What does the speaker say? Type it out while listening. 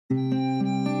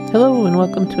Hello, and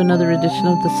welcome to another edition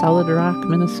of the Solid Rock,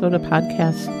 Minnesota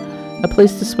podcast, a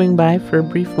place to swing by for a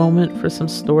brief moment for some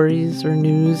stories or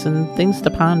news and things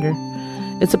to ponder.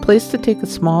 It's a place to take a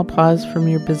small pause from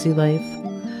your busy life.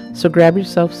 So grab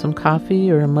yourself some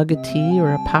coffee or a mug of tea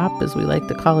or a pop, as we like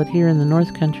to call it here in the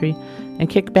North Country, and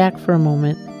kick back for a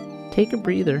moment. Take a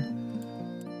breather.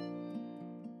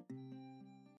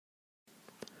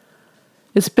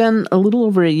 It's been a little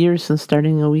over a year since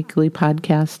starting a weekly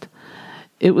podcast.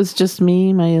 It was just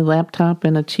me, my laptop,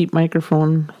 and a cheap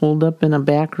microphone holed up in a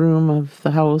back room of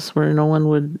the house where no one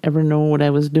would ever know what I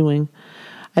was doing.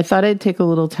 I thought I'd take a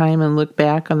little time and look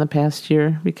back on the past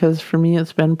year, because for me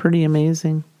it's been pretty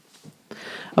amazing.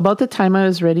 About the time I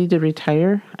was ready to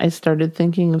retire, I started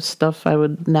thinking of stuff I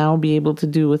would now be able to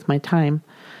do with my time.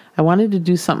 I wanted to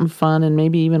do something fun and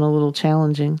maybe even a little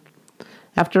challenging.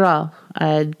 After all,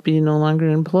 I'd be no longer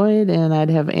employed and I'd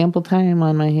have ample time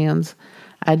on my hands.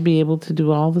 I'd be able to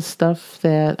do all the stuff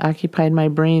that occupied my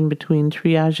brain between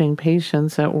triaging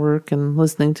patients at work and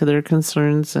listening to their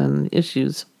concerns and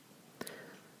issues.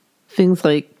 Things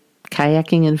like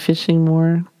kayaking and fishing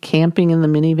more, camping in the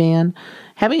minivan,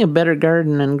 having a better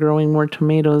garden and growing more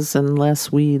tomatoes and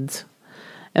less weeds.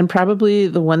 And probably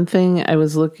the one thing I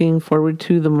was looking forward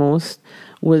to the most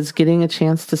was getting a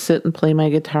chance to sit and play my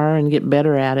guitar and get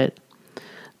better at it.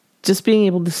 Just being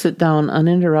able to sit down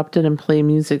uninterrupted and play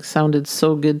music sounded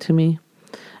so good to me.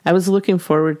 I was looking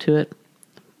forward to it.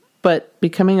 But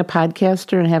becoming a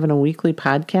podcaster and having a weekly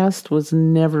podcast was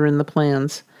never in the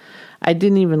plans. I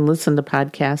didn't even listen to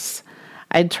podcasts.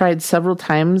 I'd tried several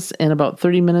times, and about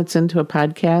 30 minutes into a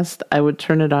podcast, I would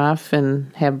turn it off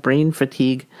and have brain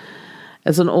fatigue.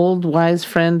 As an old wise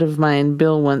friend of mine,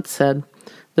 Bill, once said,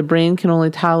 "The brain can only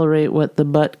tolerate what the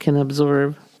butt can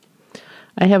absorb."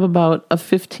 I have about a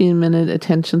 15-minute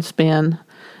attention span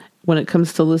when it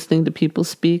comes to listening to people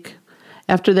speak.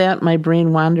 After that, my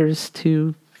brain wanders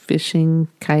to fishing,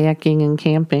 kayaking, and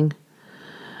camping.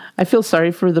 I feel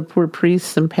sorry for the poor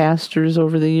priests and pastors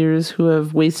over the years who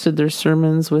have wasted their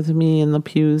sermons with me in the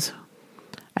pews.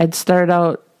 I'd start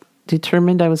out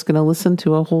determined I was going to listen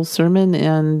to a whole sermon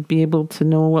and be able to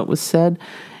know what was said,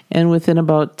 and within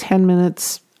about 10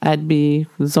 minutes, I'd be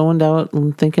zoned out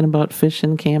and thinking about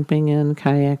fishing, camping, and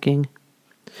kayaking.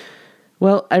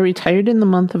 Well, I retired in the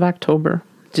month of October,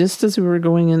 just as we were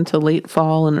going into late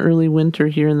fall and early winter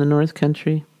here in the North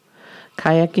Country.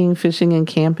 Kayaking, fishing, and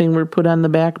camping were put on the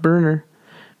back burner.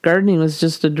 Gardening was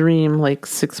just a dream, like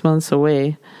 6 months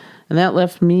away, and that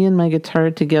left me and my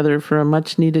guitar together for a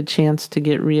much-needed chance to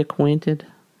get reacquainted.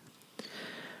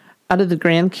 Out of the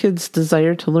grandkids'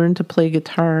 desire to learn to play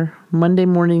guitar, Monday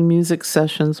morning music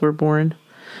sessions were born.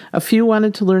 A few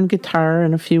wanted to learn guitar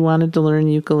and a few wanted to learn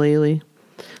ukulele.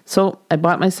 So I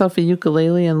bought myself a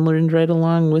ukulele and learned right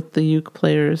along with the uke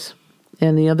players,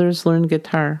 and the others learned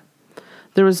guitar.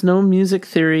 There was no music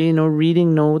theory, no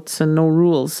reading notes, and no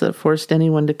rules that forced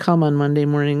anyone to come on Monday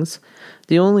mornings.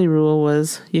 The only rule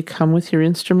was you come with your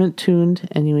instrument tuned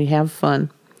and you have fun.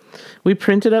 We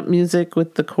printed up music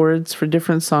with the chords for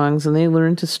different songs, and they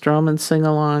learned to strum and sing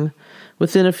along.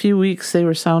 Within a few weeks, they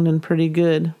were sounding pretty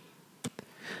good.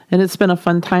 And it's been a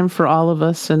fun time for all of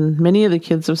us, and many of the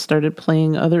kids have started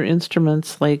playing other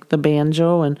instruments like the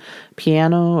banjo and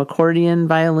piano, accordion,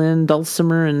 violin,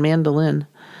 dulcimer, and mandolin.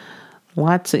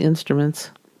 Lots of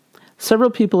instruments. Several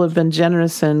people have been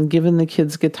generous and given the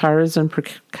kids guitars and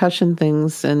percussion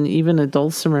things and even a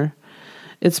dulcimer.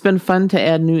 It's been fun to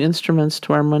add new instruments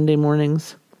to our Monday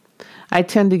mornings. I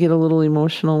tend to get a little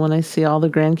emotional when I see all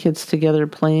the grandkids together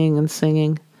playing and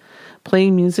singing.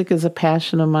 Playing music is a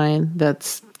passion of mine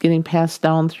that's getting passed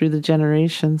down through the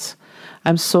generations.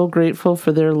 I'm so grateful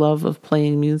for their love of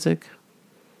playing music.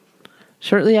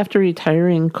 Shortly after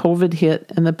retiring, COVID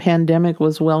hit and the pandemic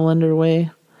was well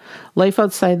underway. Life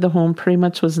outside the home pretty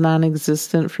much was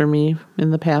non-existent for me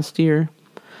in the past year.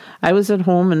 I was at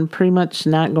home and pretty much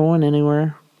not going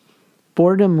anywhere.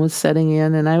 Boredom was setting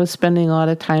in, and I was spending a lot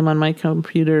of time on my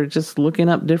computer just looking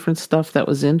up different stuff that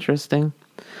was interesting.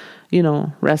 You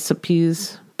know,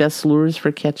 recipes, best lures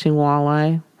for catching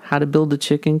walleye, how to build a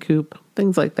chicken coop,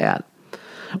 things like that.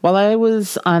 While I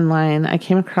was online, I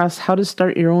came across how to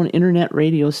start your own internet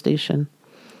radio station.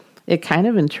 It kind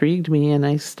of intrigued me, and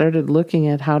I started looking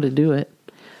at how to do it.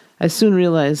 I soon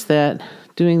realized that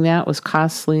doing that was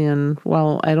costly, and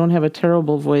while I don't have a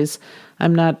terrible voice,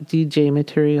 I'm not DJ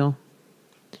material.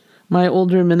 My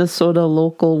older Minnesota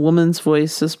local woman's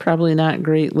voice is probably not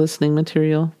great listening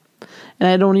material, and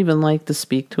I don't even like to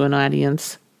speak to an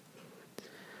audience.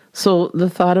 So the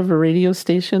thought of a radio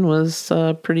station was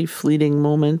a pretty fleeting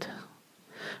moment.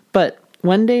 But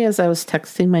one day as I was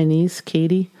texting my niece,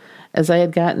 Katie, As I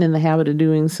had gotten in the habit of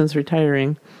doing since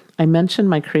retiring, I mentioned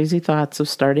my crazy thoughts of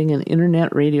starting an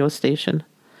internet radio station.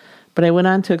 But I went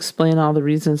on to explain all the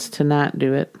reasons to not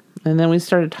do it. And then we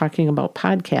started talking about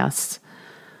podcasts.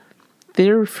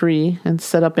 They were free and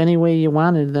set up any way you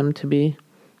wanted them to be.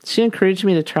 She encouraged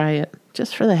me to try it,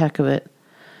 just for the heck of it.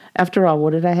 After all,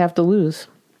 what did I have to lose?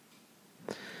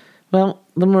 Well,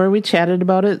 the more we chatted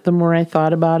about it, the more I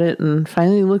thought about it and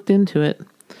finally looked into it.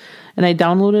 And I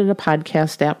downloaded a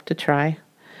podcast app to try.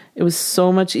 It was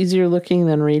so much easier looking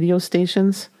than radio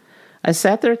stations. I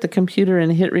sat there at the computer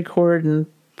and hit record, and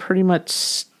pretty much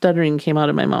stuttering came out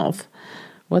of my mouth.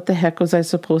 What the heck was I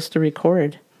supposed to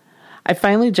record? I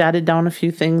finally jotted down a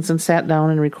few things and sat down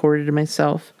and recorded it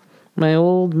myself. My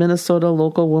old Minnesota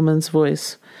local woman's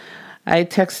voice. I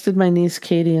texted my niece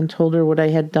Katie and told her what I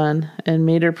had done and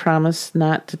made her promise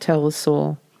not to tell a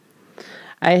soul.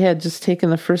 I had just taken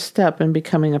the first step in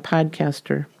becoming a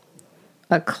podcaster.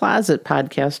 A closet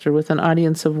podcaster with an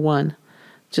audience of one.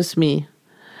 Just me.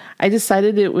 I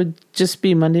decided it would just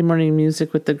be Monday morning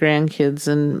music with the grandkids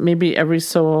and maybe every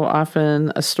so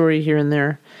often a story here and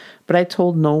there. But I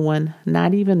told no one,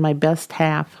 not even my best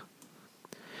half.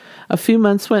 A few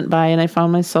months went by and I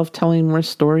found myself telling more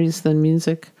stories than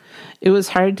music. It was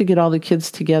hard to get all the kids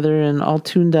together and all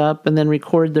tuned up and then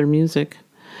record their music.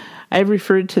 I've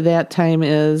referred to that time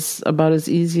as about as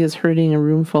easy as herding a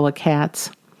room full of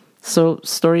cats. So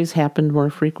stories happened more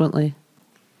frequently.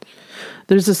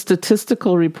 There's a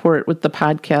statistical report with the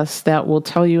podcast that will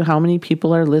tell you how many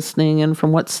people are listening and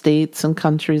from what states and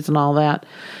countries and all that.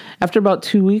 After about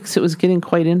 2 weeks, it was getting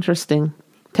quite interesting.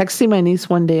 Texting my niece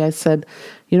one day, I said,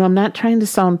 I'm not trying to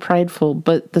sound prideful,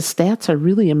 but the stats are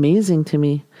really amazing to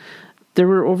me. There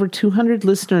were over 200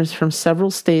 listeners from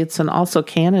several states and also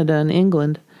Canada and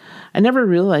England. I never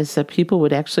realized that people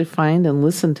would actually find and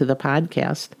listen to the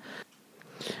podcast.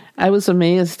 I was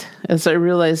amazed as I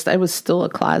realized I was still a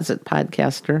closet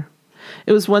podcaster.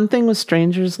 It was one thing with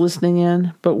strangers listening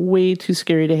in, but way too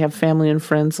scary to have family and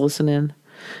friends listen in.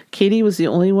 Katie was the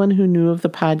only one who knew of the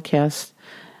podcast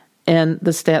and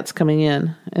the stats coming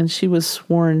in, and she was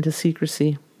sworn to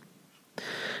secrecy.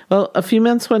 Well, a few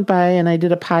months went by, and I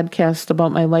did a podcast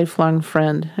about my lifelong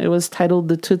friend. It was titled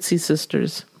The Tootsie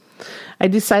Sisters. I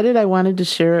decided I wanted to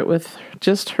share it with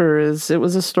just her, as it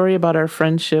was a story about our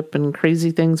friendship and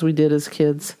crazy things we did as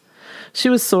kids. She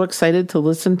was so excited to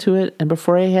listen to it, and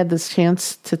before I had this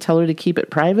chance to tell her to keep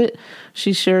it private,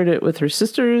 she shared it with her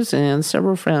sisters and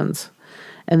several friends,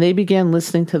 and they began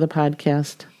listening to the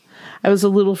podcast. I was a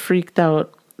little freaked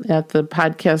out that the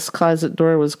podcast closet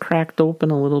door was cracked open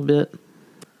a little bit.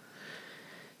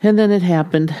 And then it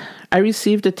happened. I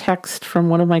received a text from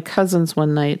one of my cousins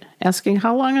one night asking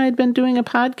how long I had been doing a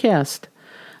podcast.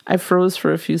 I froze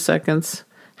for a few seconds.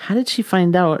 How did she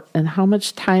find out, and how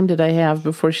much time did I have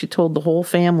before she told the whole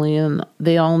family and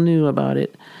they all knew about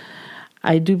it?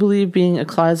 I do believe being a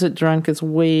closet drunk is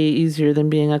way easier than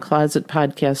being a closet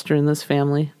podcaster in this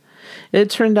family. It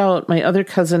turned out my other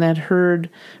cousin had heard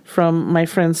from my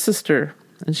friend's sister,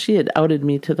 and she had outed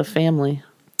me to the family.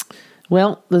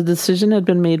 Well, the decision had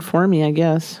been made for me, I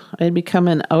guess. I had become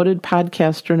an outed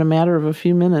podcaster in a matter of a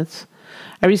few minutes.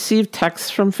 I received texts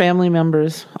from family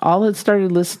members. All had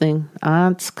started listening.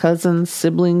 Aunts, cousins,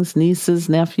 siblings, nieces,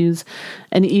 nephews,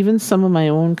 and even some of my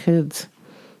own kids.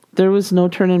 There was no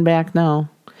turning back now.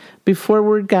 Before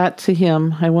word got to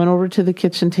him, I went over to the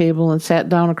kitchen table and sat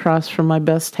down across from my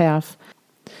best half.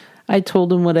 I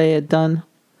told him what I had done.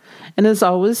 And as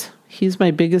always, he's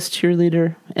my biggest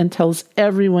cheerleader and tells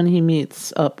everyone he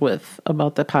meets up with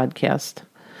about the podcast.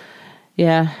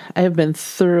 Yeah, I have been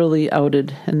thoroughly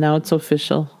outed, and now it's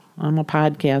official. I'm a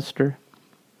podcaster.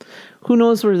 Who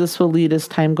knows where this will lead as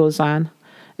time goes on?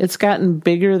 It's gotten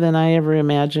bigger than I ever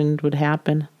imagined would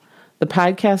happen. The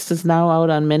podcast is now out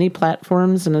on many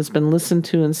platforms and has been listened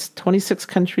to in 26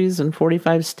 countries and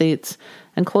 45 states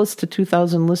and close to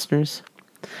 2,000 listeners.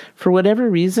 For whatever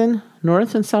reason,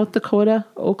 North and South Dakota,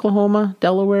 Oklahoma,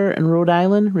 Delaware, and Rhode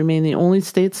Island remain the only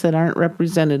states that aren't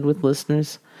represented with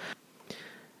listeners.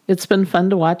 It's been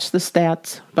fun to watch the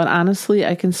stats, but honestly,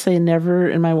 I can say never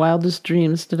in my wildest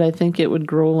dreams did I think it would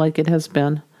grow like it has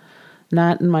been.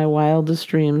 Not in my wildest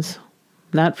dreams.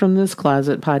 Not from this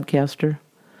closet podcaster.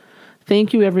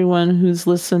 Thank you, everyone who's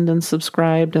listened and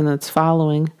subscribed and that's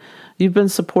following. You've been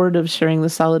supportive sharing the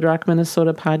Solid Rock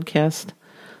Minnesota podcast.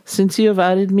 Since you have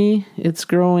outed me, it's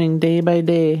growing day by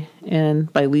day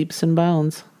and by leaps and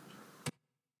bounds.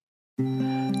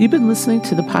 You've been listening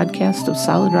to the podcast of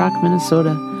Solid Rock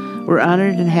Minnesota. We're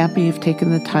honored and happy you've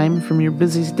taken the time from your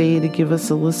busy day to give us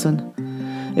a listen.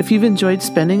 If you've enjoyed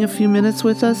spending a few minutes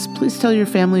with us, please tell your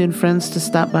family and friends to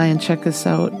stop by and check us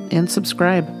out and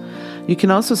subscribe. You can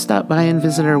also stop by and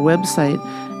visit our website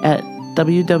at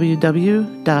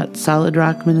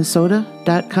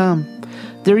www.solidrockminnesota.com.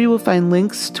 There you will find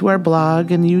links to our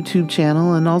blog and YouTube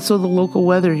channel and also the local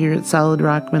weather here at Solid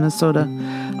Rock, Minnesota.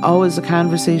 Always a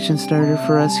conversation starter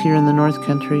for us here in the North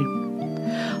Country.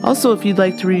 Also, if you'd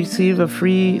like to receive a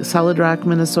free Solid Rock,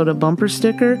 Minnesota bumper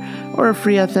sticker or a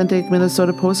free Authentic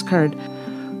Minnesota postcard,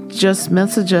 just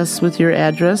message us with your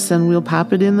address and we'll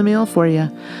pop it in the mail for you.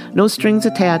 No strings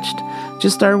attached,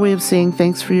 just our way of saying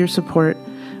thanks for your support.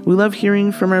 We love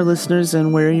hearing from our listeners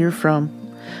and where you're from.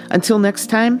 Until next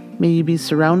time, may you be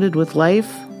surrounded with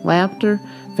life, laughter,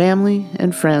 family,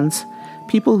 and friends,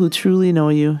 people who truly know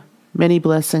you. Many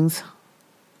blessings.